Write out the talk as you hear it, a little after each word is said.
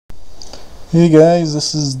Hey guys,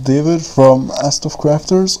 this is David from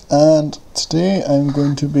AsdfCrafters, and today I'm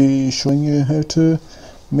going to be showing you how to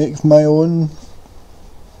make my own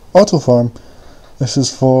Autofarm. This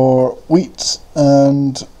is for wheat,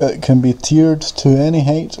 and it can be tiered to any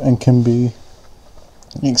height and can be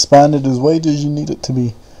expanded as wide as you need it to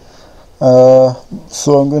be.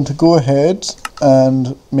 So I'm going to go ahead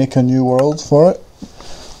and make a new world for it.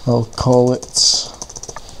 I'll call it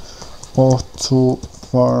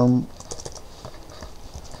Autofarm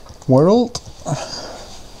World.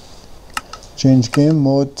 Change game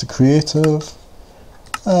mode to creative,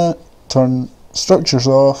 turn structures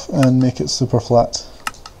off and make it super flat.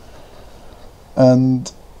 And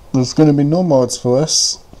there's going to be no mods for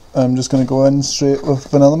this. I'm just going to go in straight with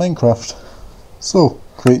vanilla Minecraft. So,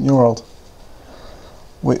 create new world.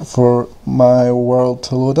 Wait for my world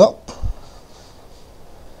to load up.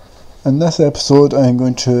 In this episode I'm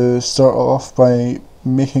going to start off by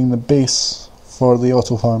making the base for the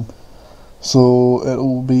Autofarm. So it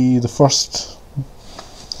will be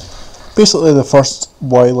basically the first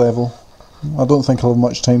Y level. I don't think I'll have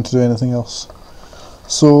much time to do anything else.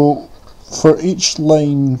 So for each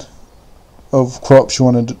line of crops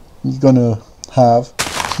you're gonna have,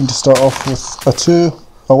 you need to start off with a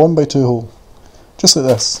 1x2 hole, just like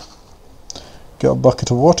this. Get a bucket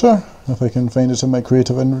of water, if I can find it in my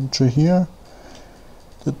creative inventory here.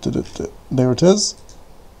 There it is.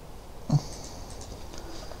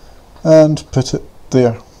 And put it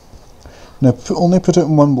there. Now only put it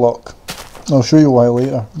in one block. I'll show you why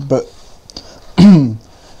later, but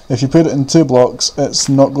if you put it in 2 blocks, it's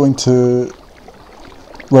not going to,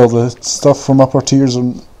 well, the stuff from upper tiers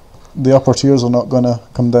and the upper tiers are not going to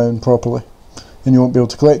come down properly, and you won't be able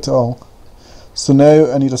to collect it all. So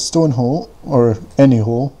now I need a stone hole, or any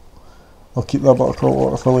hole. I'll keep that bucket of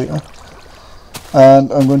water for later.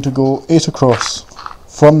 And I'm going to go 8 across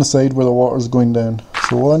from the side where the water is going down.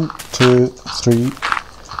 So 1, 2, 3,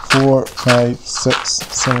 4, 5, 6,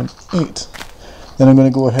 7, 8. Then I'm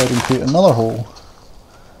going to go ahead and create another hole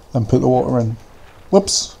and put the water in.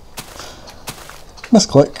 Whoops!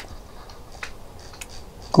 Misclick.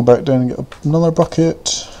 Go back down and get another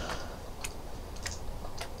bucket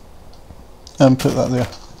and put that there.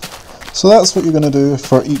 So that's what you're going to do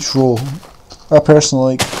for each row. I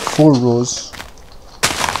personally like 4 rows.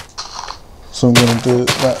 So I'm going to do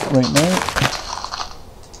that right now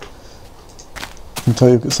until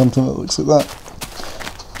you've got something that looks like that.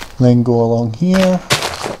 Then go along here,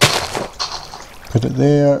 put it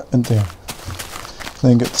there and there.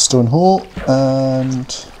 Then get the stone hole and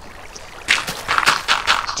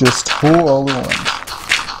just hoe all around.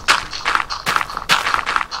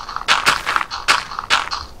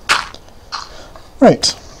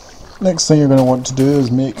 Right, next thing you're going to want to do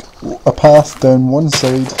is make a path down one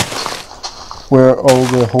side where all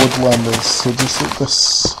the hoed land is. So just like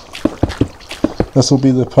this. This will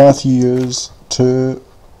be the path you use to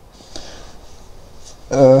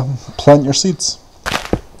plant your seeds.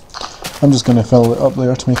 I'm just going to fill it up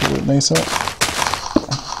there to make it look nicer.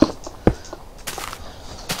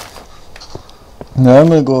 Now I'm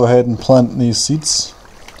going to go ahead and plant these seeds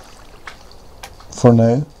for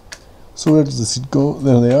now. So where does the seed go?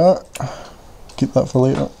 There they are. Keep that for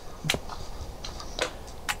later.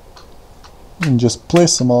 And just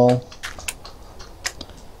place them all.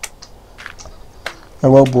 I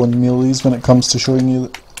will bone meal these when it comes to showing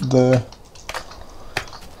you the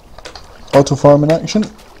Autofarm in action.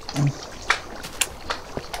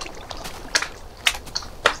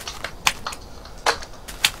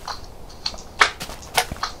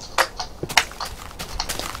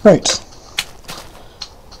 Right.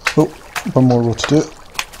 Oh, one more row to do.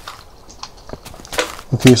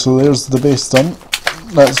 Okay, so there's the base done.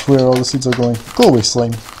 That's where all the seeds are going. Go away,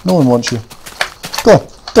 slime. No one wants you. Go,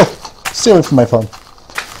 go. Stay away from my farm.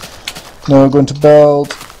 Now we're going to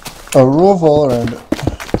build a row of all around it,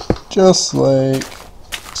 just like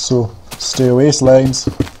so. Stay away, slimes.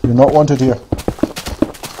 You're not wanted here.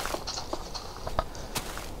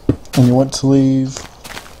 And you want to leave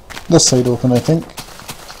this side open, I think.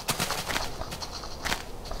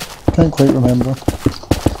 Can't quite remember.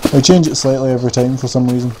 I change it slightly every time for some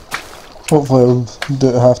reason. Hopefully I'll do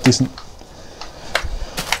it half decent.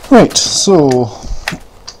 Right, so...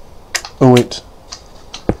 oh wait.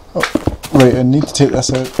 Right, I need to take this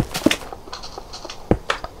out.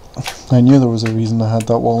 I knew there was a reason I had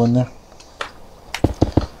that wall in there.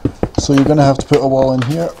 So you're going to have to put a wall in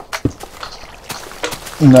here,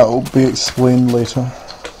 and that will be explained later.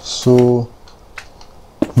 So,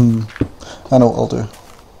 I know what I'll do.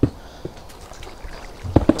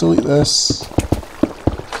 Delete this.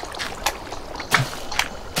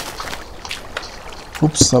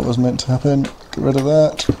 Oops, that was meant to happen. Get rid of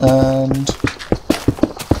that, and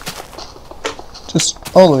just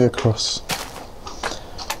all the way across.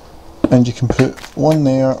 And you can put one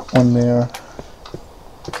there, and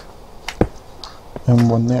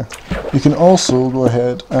one there. You can also go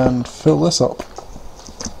ahead and fill this up.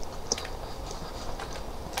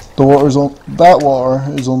 The that water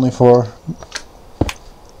is only for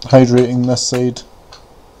hydrating this side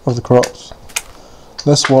of the crops.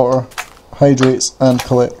 This water hydrates and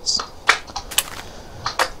collects.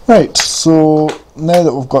 Right, so now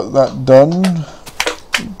that we've got that done,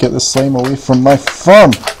 get the slime away from my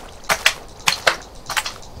farm.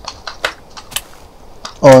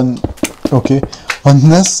 On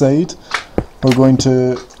this side, we're going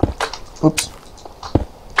to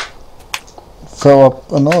fill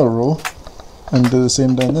up another row and do the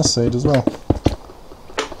same down this side as well.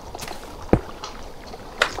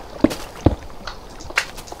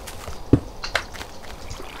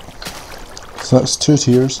 So that's 2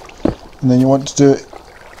 tiers, and then you want to do it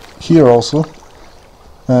here also,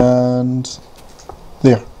 and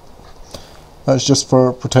there. That's just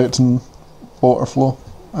for protecting water flow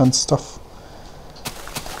and stuff.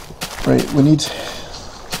 Right, we need,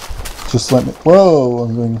 just let me, whoa,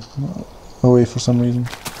 I'm going away for some reason.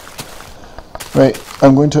 Right,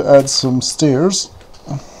 I'm going to add some stairs,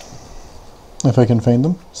 if I can find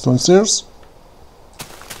them, stone stairs.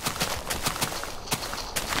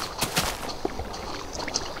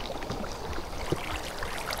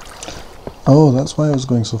 Oh, that's why I was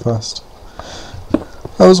going so fast.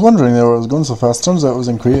 I was wondering there why I was going so fast. Turns out I was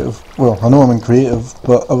in creative. Well, I know I'm in creative,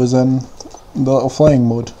 but I was in the little flying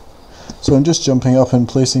mode. So I'm just jumping up and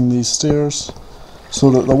placing these stairs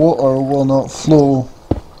so that the water will not flow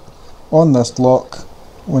on this block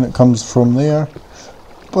when it comes from there,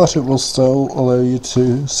 but it will still allow you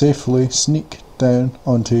to safely sneak down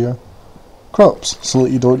onto your crops so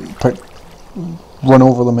that you don't run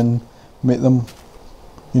over them and make them,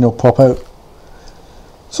 pop out.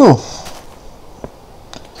 So,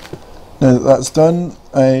 now that that's done,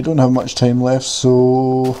 I don't have much time left,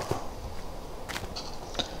 so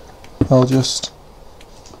I'll just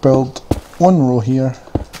build one row here,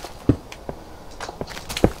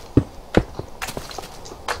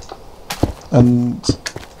 and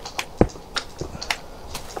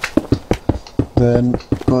then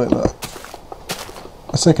go like that,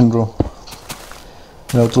 a second row.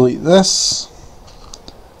 And I'll delete this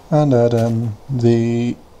and add in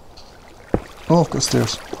the, oh, I've got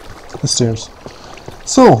stairs, the stairs.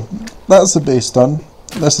 So that's the base done.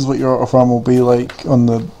 This is what your Autofarm will be like on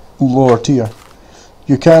the lower tier.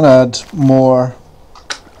 You can add more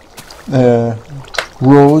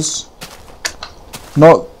rows.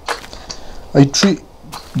 I treat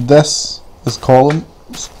this as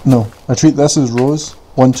columns. No, I treat this as rows.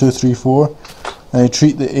 1, 2, 3, 4, and I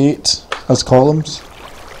treat the 8 as columns,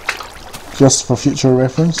 just for future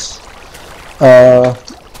reference.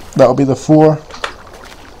 That'll be the 4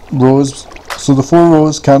 rows. So the 4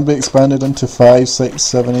 rows can be expanded into 5, 6,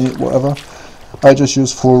 7, 8, whatever. I just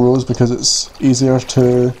use 4 rows because it's easier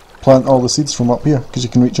to plant all the seeds from up here, because you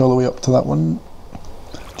can reach all the way up to that one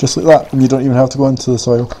just like that, and you don't even have to go into the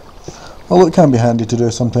soil. Although it can be handy to do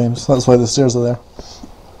sometimes, that's why the stairs are there.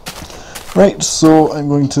 Right, so I'm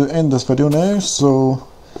going to end this video now, so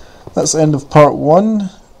that's the end of part 1.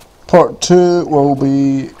 Part 2 will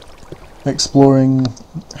be exploring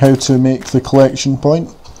how to make the collection point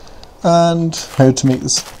and how to make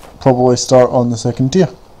this probably start on the second tier.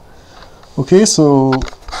 Okay, so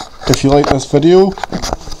if you like this video,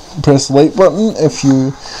 press the like button. If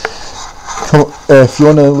you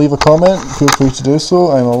want to leave a comment, feel free to do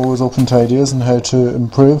so. I'm always open to ideas on how to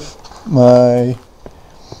improve my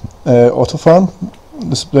Autofarm,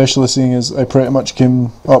 especially seeing as I pretty much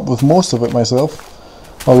came up with most of it myself,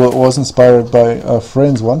 although it was inspired by a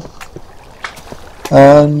friend's one.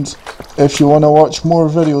 And if you want to watch more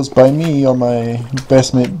videos by me or my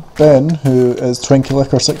best mate Ben, who is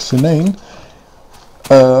TwinkyLicker69,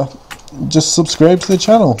 just subscribe to the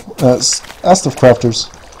channel. That's AsdfCrafters.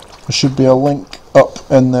 There should be a link up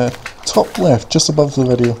in the top left, just above the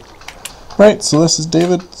video. Right, so this is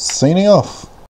David, signing off.